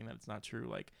speaking out saying that it's not true,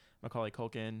 like Macaulay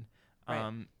Culkin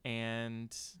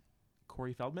and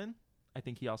Corey Feldman. I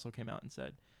think he also came out and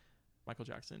said Michael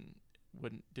Jackson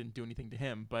didn't do anything to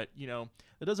him, but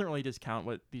that doesn't really discount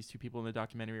what these two people in the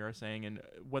documentary are saying, and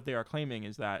what they are claiming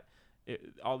is that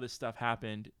all this stuff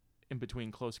happened in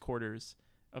between close quarters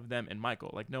of them and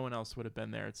Michael. Like no one else would have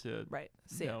been there to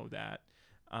know that.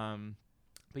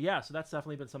 But yeah, so that's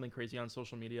definitely been something crazy on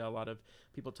social media. A lot of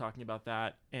people talking about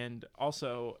that, and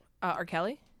also R.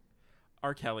 Kelly.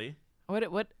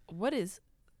 What is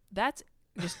that's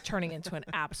just turning into an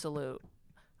absolute.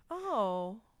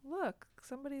 Oh, look.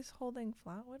 Somebody's holding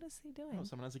flower. What is he doing? Oh,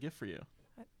 someone has a gift for you.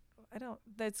 I don't.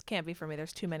 That can't be for me.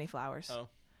 There's too many flowers.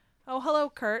 Oh, hello,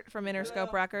 Kurt from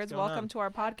Interscope Records. Welcome to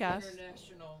our podcast.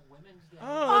 International Women's Day.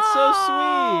 Oh, that's so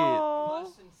sweet.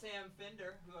 Us and Sam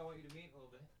Fender, who I want you to meet a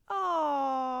little bit.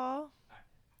 Oh.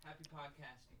 Happy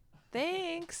podcasting.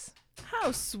 Thanks.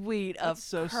 How sweet of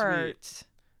so Kurt. Sweet.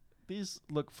 These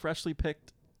look freshly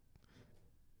picked.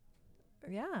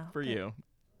 Yeah. For you.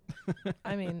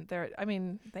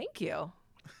 Thank you.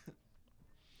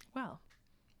 Wow.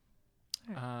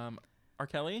 R.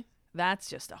 Kelly? That's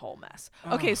just a whole mess.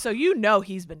 Okay, so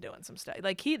he's been doing some stuff.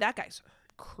 Like that guy's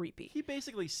creepy. He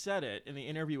basically said it in the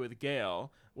interview with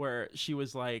Gail, where she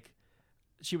was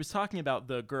talking about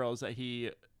the girls that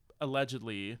he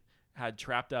allegedly had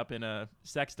trapped up in a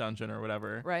sex dungeon or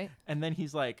whatever. Right. And then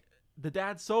he's like, the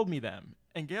dad sold me them.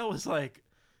 And Gail was like,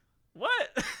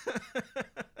 what?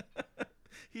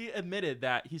 He admitted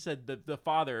that he said the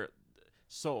father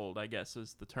sold, I guess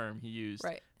is the term he used,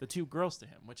 the two girls to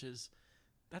him, which is,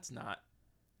 you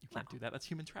can't do that. That's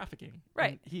human trafficking.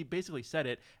 Right. And he basically said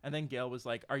it. And then Gail was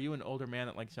like, are you an older man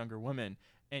that likes younger women?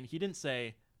 And he didn't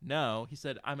say no. He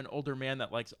said, I'm an older man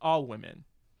that likes all women.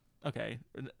 Okay.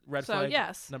 Red flag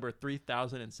number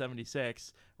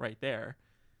 3076 right there.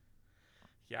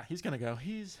 Yeah, he's going to go.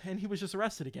 He was just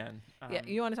arrested again.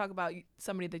 You want to talk about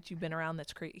somebody that you've been around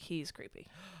that's he's creepy.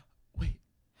 Wait.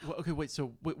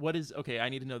 So what is, okay, I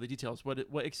need to know the details.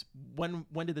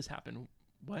 When did this happen?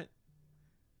 What?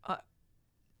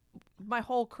 My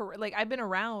whole career, like I've been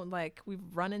around, like we've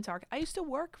run into I used to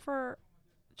work for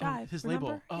Jive. His remember?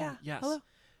 label. Oh, yeah. Yes. Hello.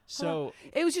 So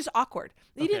it was just awkward.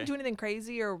 He didn't do anything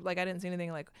crazy or like I didn't see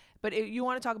anything like, but you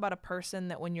want to talk about a person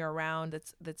that when you're around,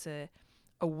 that's a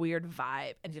weird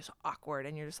vibe and just awkward,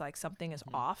 and you're just like something is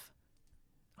off.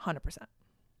 100%.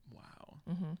 Wow.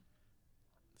 Mm-hmm.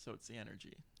 So it's the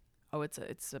energy. Oh, it's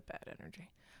a bad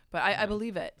energy, but I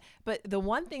believe it. But the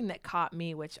one thing that caught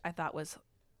me, which I thought was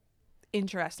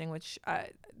interesting, which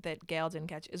that Gail didn't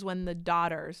catch, is when the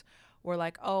daughters were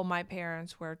like, "Oh, my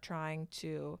parents were trying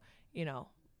to,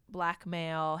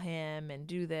 blackmail him and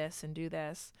do this and do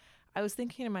this." I was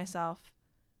thinking to myself,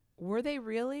 were they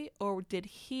really, or did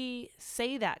he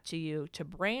say that to you to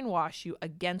brainwash you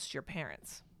against your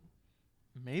parents?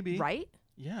 Maybe. Right?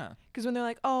 Yeah. Because when they're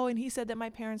like, oh, and he said that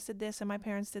my parents did this and my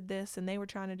parents did this and they were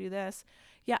trying to do this.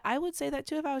 Yeah, I would say that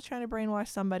too if I was trying to brainwash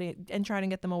somebody and trying to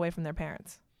get them away from their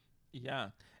parents. Yeah.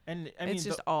 And I mean, it's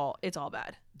it's all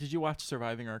bad. did you watch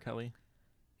Surviving R. Kelly?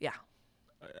 Yeah,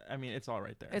 I mean, it's all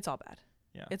right there. it's all bad.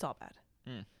 Yeah. It's all bad.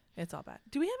 Mm. It's all bad.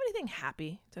 Do we have anything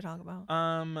happy to talk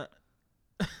about?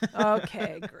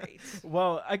 Okay, great.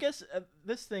 Well, I guess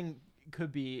this thing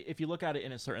could be, if you look at it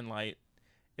in a certain light,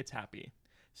 it's happy.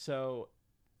 So,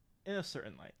 in a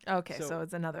certain light. Okay, so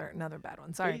it's another bad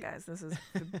one. Sorry, guys. This is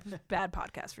a bad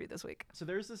podcast for you this week. So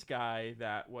there's this guy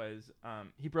that was,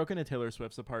 he broke into Taylor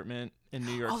Swift's apartment in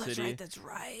New York City. Oh, that's right. That's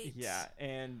right. Yeah,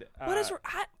 and What is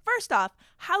first off?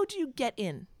 How do you get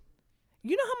in?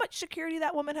 You know how much security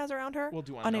that woman has around her? well,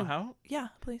 do you want to know how? Yeah,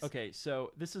 please. Okay,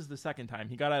 so this is the second time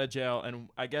he got out of jail, and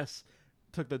I guess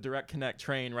took the direct connect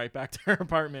train right back to her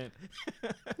apartment.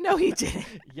 No, he didn't.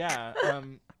 Yeah.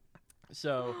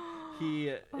 So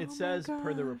it says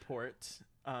per the report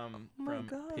from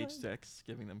Page 6,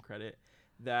 giving them credit,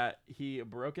 that he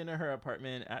broke into her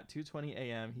apartment at 2:20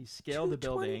 a.m. He scaled the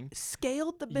building.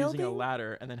 Scaled the building? Using a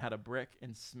ladder, and then had a brick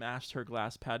and smashed her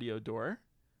glass patio door.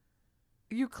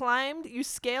 You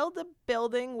scaled the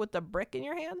building with a brick in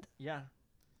your hand? Yeah.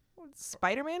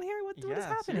 Spider-Man here? What is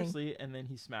happening? Seriously. And then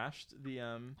he smashed the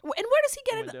And where does he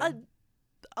get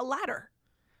a ladder?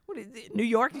 What is it, New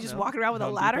York? He's just walking around with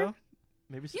Home a ladder? Depot?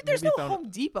 Maybe There's maybe no found- Home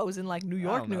Depots in like New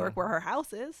York, where her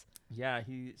house is. Yeah,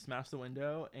 he smashed the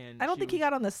window, and I don't think he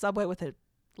got on the subway with a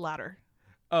ladder.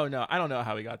 Oh no, I don't know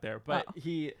how he got there, but Oh.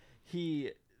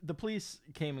 the police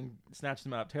came and snatched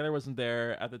him up. Taylor wasn't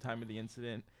there at the time of the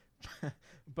incident,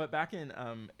 but back in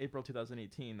April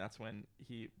 2018, that's when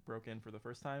he broke in for the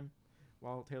first time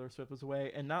while Taylor Swift was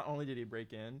away. And not only did he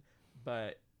break in,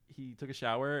 but he took a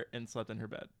shower and slept in her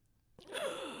bed.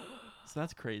 So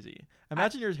that's crazy.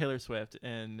 Imagine you're Taylor Swift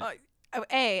and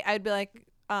I'd be like,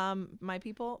 my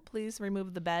people, please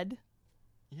remove the bed.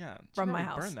 yeah, from she my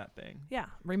probably house. Burn that thing. Yeah,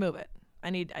 remove it. I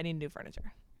need new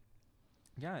furniture.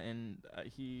 Yeah, and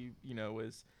he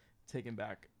was taken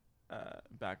back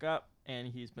up, and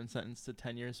he's been sentenced to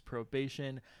 10 years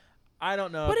probation. I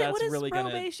don't know if that's what is really gonna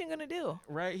probation gonna do?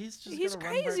 right. He's just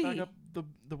gonna crazy. run right back up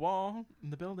the wall in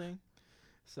the building.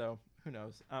 So who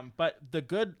knows? But the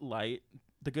good light,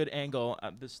 the good angle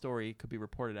this story could be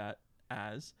reported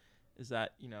is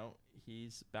that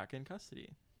he's back in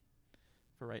custody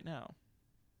for right now.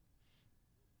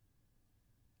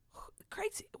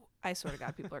 Crazy. I swear to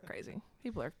God, people are crazy.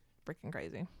 People are freaking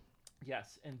crazy.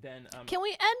 Yes, and then Can we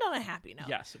end on a happy note?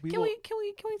 yes, Can we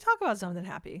talk about something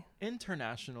happy?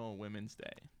 International Women's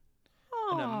Day.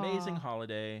 Aww. An amazing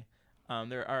holiday.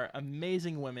 There are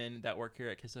amazing women that work here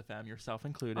at Kiss FM, yourself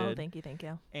included. Oh, thank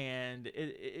you. And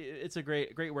it's a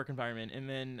great work environment. And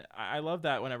then I love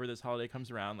that whenever this holiday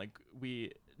comes around, like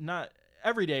not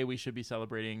every day we should be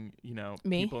celebrating,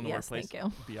 Me? people in the Yes, workplace. thank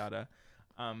you. Beata.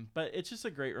 But it's just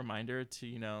a great reminder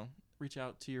to, reach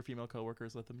out to your female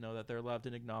coworkers, let them know that they're loved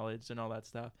and acknowledged and all that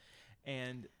stuff.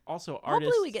 And also artists.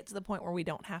 Hopefully we get to the point where we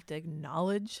don't have to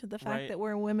acknowledge the fact Right. that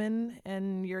we're women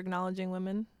and you're acknowledging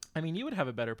women. I mean, you would have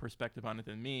a better perspective on it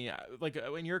than me. Like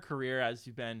in your career, as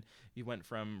you went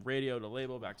from radio to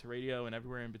label, back to radio, and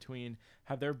everywhere in between.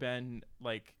 Have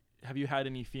you had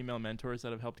any female mentors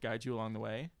that have helped guide you along the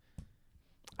way?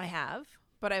 I have,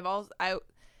 but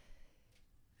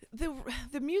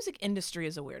the music industry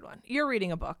is a weird one. You're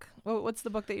reading a book. What's the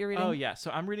book that you're reading? Oh yeah, so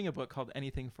I'm reading a book called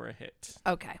Anything for a Hit.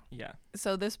 Okay. Yeah.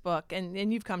 So this book,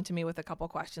 and you've come to me with a couple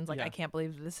questions like, Yeah. I can't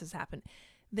believe this has happened.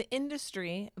 The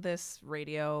industry, this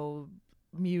radio,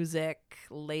 music,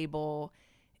 label,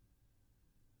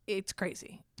 it's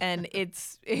crazy. And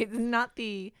it's not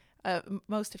the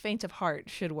most faint of heart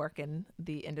should work in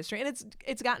the industry. And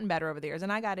it's gotten better over the years.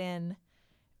 And I got in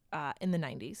the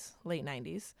 90s, late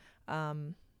 90s.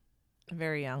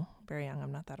 Very young.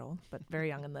 I'm not that old, but very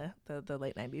young in the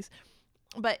late 90s.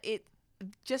 But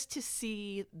just to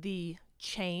see the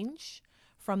change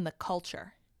from the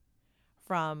culture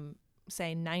from,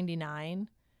 say, 99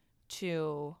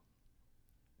 to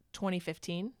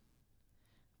 2015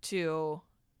 to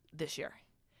this year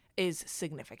is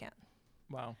significant.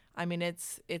 Wow. I mean,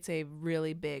 it's a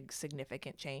really big,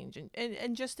 significant change,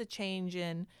 and just a change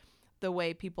in the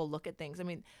way people look at things. I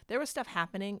mean, there was stuff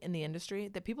happening in the industry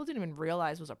that people didn't even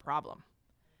realize was a problem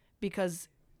because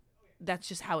that's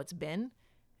just how it's been.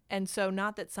 And so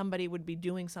not that somebody would be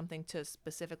doing something to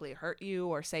specifically hurt you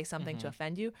or say something to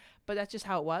offend you, but that's just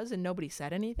how it was, and nobody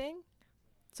said anything.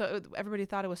 So everybody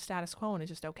thought it was status quo and it's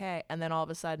just okay. And then all of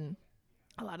a sudden,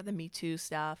 a lot of the Me Too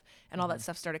stuff and all that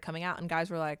stuff started coming out, and guys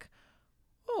were like,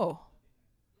 oh,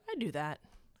 I do that.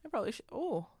 I probably should.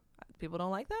 Oh, people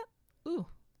don't like that? Ooh,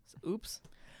 oops.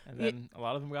 And then a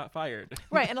lot of them got fired.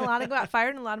 Right, and a lot of them got fired,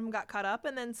 and a lot of them got cut up,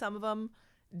 and then some of them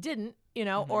didn't, you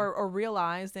know, or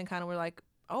realized and kind of were like,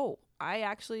 oh, I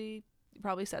actually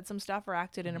probably said some stuff or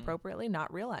acted inappropriately,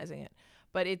 not realizing it.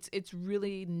 But it's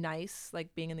really nice,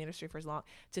 like being in the industry for as long,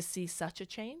 to see such a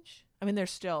change. I mean,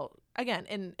 there's still,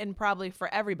 again, and probably for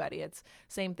everybody, it's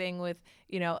same thing with,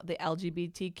 you know, the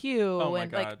LGBTQ. Oh my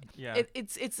and God, like, yeah.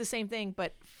 It's the same thing,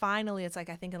 but finally, it's like,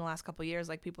 I think in the last couple of years,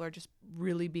 like people are just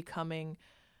really becoming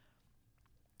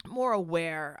more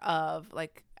aware of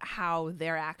like how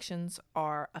their actions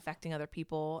are affecting other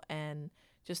people, and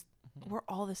just we're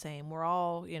all the same. We're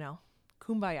all, you know,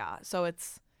 kumbaya. So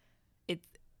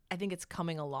I think it's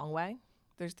coming a long way.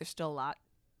 There's still a lot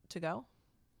to go,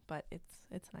 but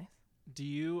it's nice.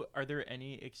 Are there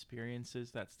any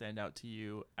experiences that stand out to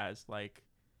you as like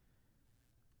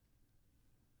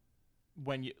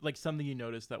when you like something you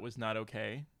noticed that was not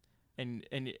okay, and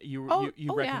you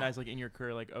recognize like in your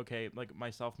career, like, okay, like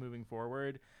myself moving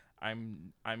forward,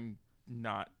 I'm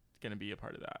not gonna be a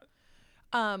part of that.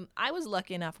 I was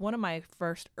lucky enough. One of my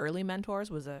first early mentors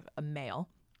was a male.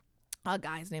 A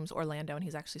guy, his name's Orlando, and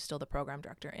he's actually still the program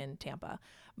director in Tampa.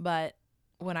 But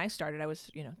when I started, I was,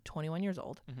 21 years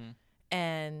old.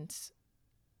 And,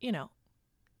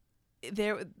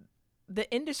 the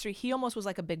industry, he almost was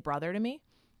like a big brother to me.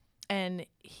 And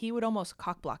he would almost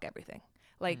cock block everything.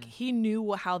 Like, he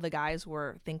knew how the guys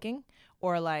were thinking,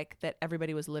 or like that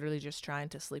everybody was literally just trying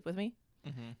to sleep with me.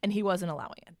 And he wasn't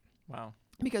allowing it. Wow.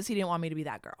 Because he didn't want me to be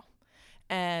that girl.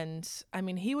 And I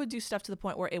mean, he would do stuff to the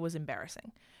point where it was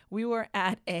embarrassing. We were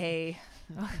at he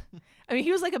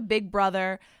was like a big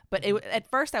brother, but at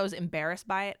first I was embarrassed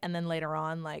by it. And then later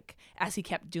on, like as he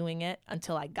kept doing it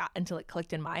until it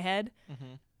clicked in my head,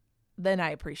 then I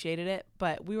appreciated it.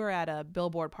 But we were at a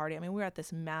billboard party. I mean, we were at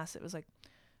this massive, it was like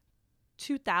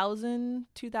 2000,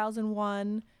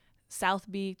 2001,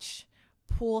 South Beach,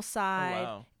 poolside. Oh,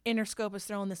 wow. Interscope is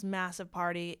throwing this massive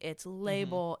party. It's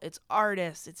label, it's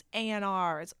artists, it's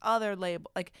A&R, it's other label.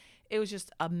 Like, it was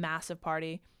just a massive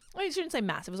party. Well, you shouldn't say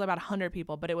massive. It was about 100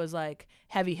 people, but it was like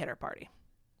heavy hitter party.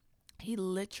 He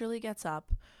literally gets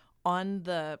up on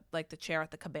the chair at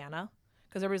the cabana,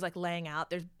 because everybody's like laying out.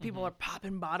 There's people are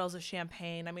popping bottles of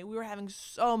champagne. I mean, we were having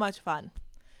so much fun.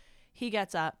 He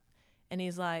gets up and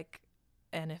he's like,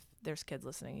 and if there's kids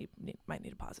listening, you might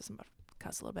need to pause this and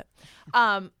cuss a little bit.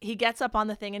 He gets up on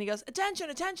the thing and he goes, attention,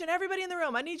 everybody in the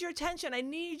room. I need your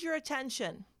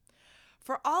attention.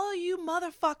 For all of you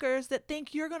motherfuckers that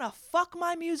think you're going to fuck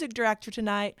my music director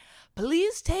tonight,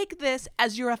 please take this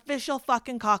as your official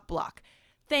fucking cock block.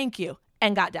 Thank you.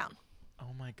 And got down.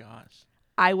 Oh my gosh.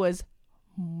 I was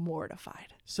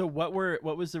mortified. So what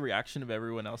was the reaction of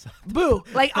everyone else? Boo.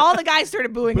 Like all the guys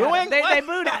started booing at him. They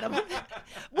booed at him.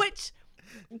 Which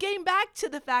came back to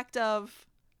the fact of,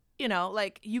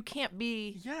 like you can't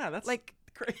be. Yeah, that's like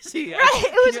crazy.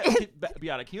 Right.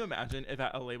 Beata, can you imagine if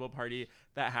at a label party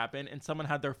that happened and someone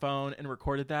had their phone and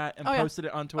recorded that and posted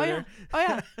it on Twitter?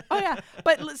 Oh yeah.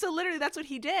 But so literally that's what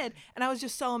he did. And I was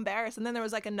just so embarrassed. And then there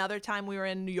was like another time we were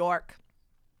in New York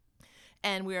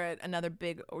and we were at another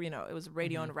big, it was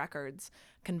Radio and Records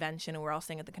convention, and we're all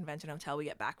staying at the convention hotel. We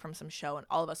get back from some show, and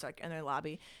all of us are in their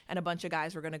lobby, and a bunch of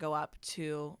guys were going to go up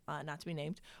to, not to be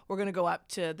named, we're going to go up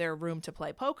to their room to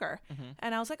play poker.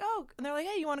 And I was like, oh, and they're like,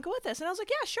 hey, you want to go with us? And I was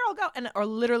like, yeah, sure, I'll go. Or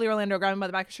literally Orlando grabbed me by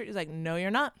the back of the shirt. He's like, no, you're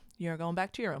not. You're going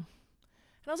back to your room.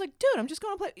 And I was like, dude, I'm just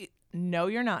going to play. No,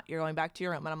 you're not. You're going back to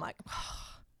your room. And I'm like,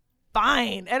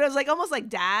 fine. And it was like almost like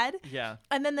dad. Yeah.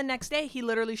 And then the next day he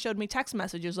literally showed me text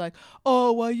messages like,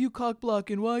 oh, why you cock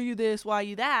blocking? Why you this? Why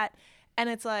you that? And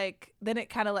it's like, then it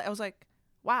kind of like, I was like,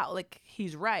 wow, like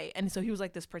he's right. And so he was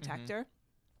like this protector.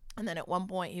 And then at one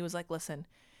point he was like, listen,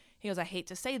 he goes, I hate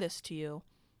to say this to you,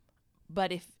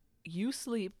 but if you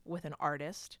sleep with an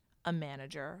artist, a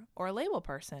manager, or a label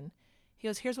person, he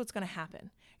goes, here's what's going to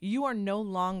happen. You are no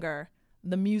longer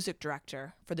the music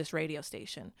director for this radio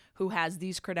station who has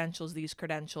these credentials,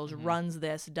 runs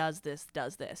this, does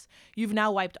this. You've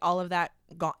now wiped all of that.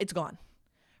 It's gone.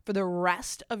 For the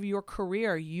rest of your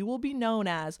career, you will be known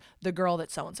as the girl that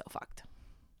so-and-so fucked.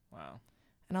 Wow.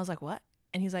 And I was like, what?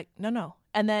 And he's like, no.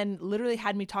 And then literally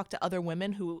had me talk to other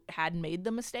women who had made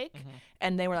the mistake.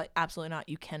 And they were like, absolutely not.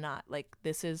 You cannot. Like,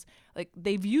 this is, like,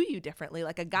 they view you differently.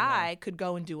 Like, a guy could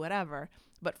go and do whatever.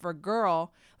 But for a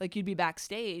girl, like, you'd be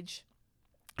backstage.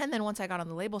 And then once I got on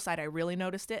the label side, I really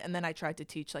noticed it. And then I tried to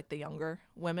teach like the younger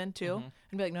women too,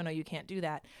 and be like, no, you can't do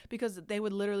that, because they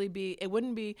would literally be, it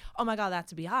wouldn't be, oh my God,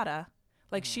 that's Beata.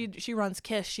 Like she runs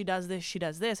Kiss, she does this, she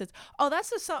does this. It's, oh, that's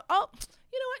the so. Oh,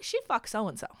 you know what? She fucks so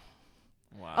and so.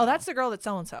 Wow. Oh, that's the girl that's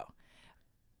so and so.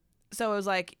 So it was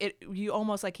like you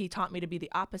almost like he taught me to be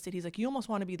the opposite. He's like, you almost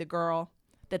want to be the girl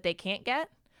that they can't get.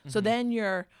 So then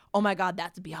you're, oh my God,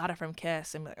 that's Beata from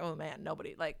Kiss. And I'm like, oh man,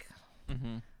 nobody like,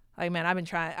 like man, I've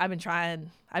been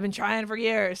trying for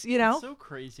years, you know? It's so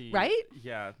crazy. Right?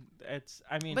 Yeah.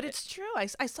 I mean, But it's true. I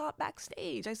saw it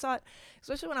backstage. I saw it,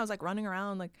 especially when I was like running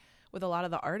around like with a lot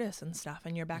of the artists and stuff,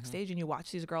 and you're backstage and you watch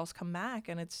these girls come back,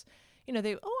 and it's, you know, I'm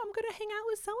going to hang out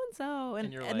with so-and-so.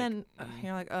 And then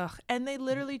you're like, ugh. And they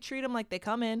literally treat them like they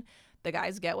come in, the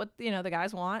guys get what, you know, the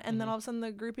guys want. And then all of a sudden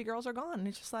the groupie girls are gone. And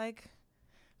it's just like,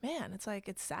 man, it's like,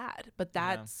 it's sad, but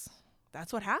that's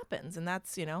what happens. And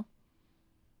that's, you know,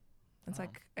 it's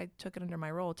like, I took it under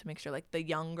my role to make sure like the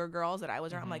younger girls that I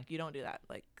was around, I'm like, you don't do that.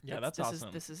 Like, that's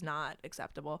awesome. This is not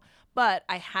acceptable. But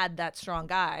I had that strong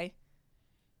guy,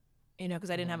 you know, because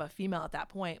I didn't have a female at that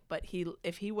point, but he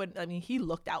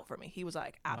looked out for me. He was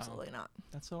like, absolutely not.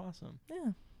 That's so awesome.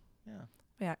 Yeah.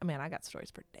 Yeah. Man, I got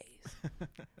stories for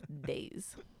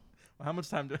days. Well, how much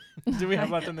time do we have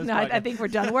left in this No, podcast? I think we're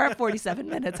done. We're at 47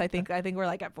 minutes. I think we're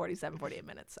like at 47, 48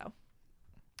 minutes. So,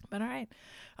 but all right.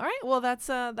 Well,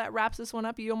 that wraps this one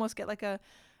up. You almost get like a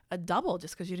double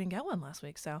just because you didn't get one last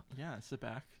week. So yeah, sit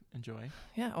back, enjoy.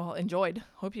 Yeah. Well, enjoyed.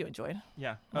 Hope you enjoyed.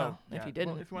 Yeah. Well, if you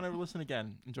didn't, well, if you want to listen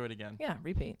again, enjoy it again. Yeah.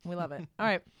 Repeat. We love it. All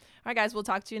right, guys. We'll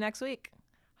talk to you next week.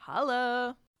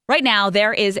 Holla. Right now,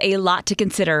 there is a lot to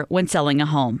consider when selling a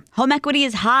home. Home equity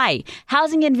is high,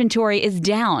 housing inventory is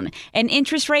down, and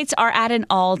interest rates are at an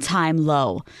all-time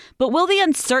low. But will the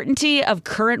uncertainty of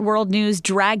current world news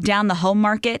drag down the home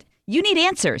market? You need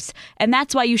answers, and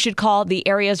that's why you should call the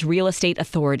area's real estate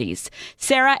authorities.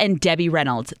 Sarah and Debbie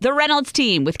Reynolds, the Reynolds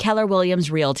team with Keller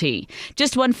Williams Realty.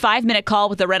 Just one 5-minute call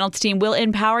with the Reynolds team will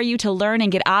empower you to learn and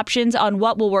get options on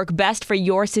what will work best for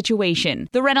your situation.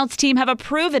 The Reynolds team have a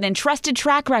proven and trusted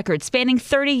track record spanning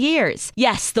 30 years.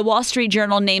 Yes, the Wall Street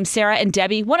Journal named Sarah and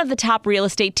Debbie one of the top real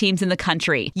estate teams in the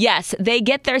country. Yes, they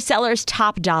get their sellers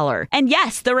top dollar. And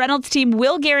yes, the Reynolds team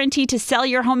will guarantee to sell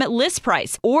your home at list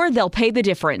price, or they'll pay the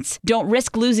difference. Don't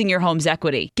risk losing your home's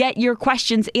equity. Get your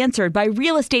questions answered by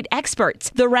real estate experts.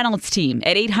 The Reynolds team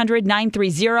at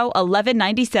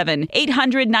 800-930-1197,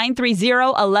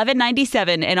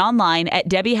 800-930-1197, and online at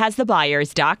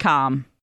debbiehasthebuyers.com.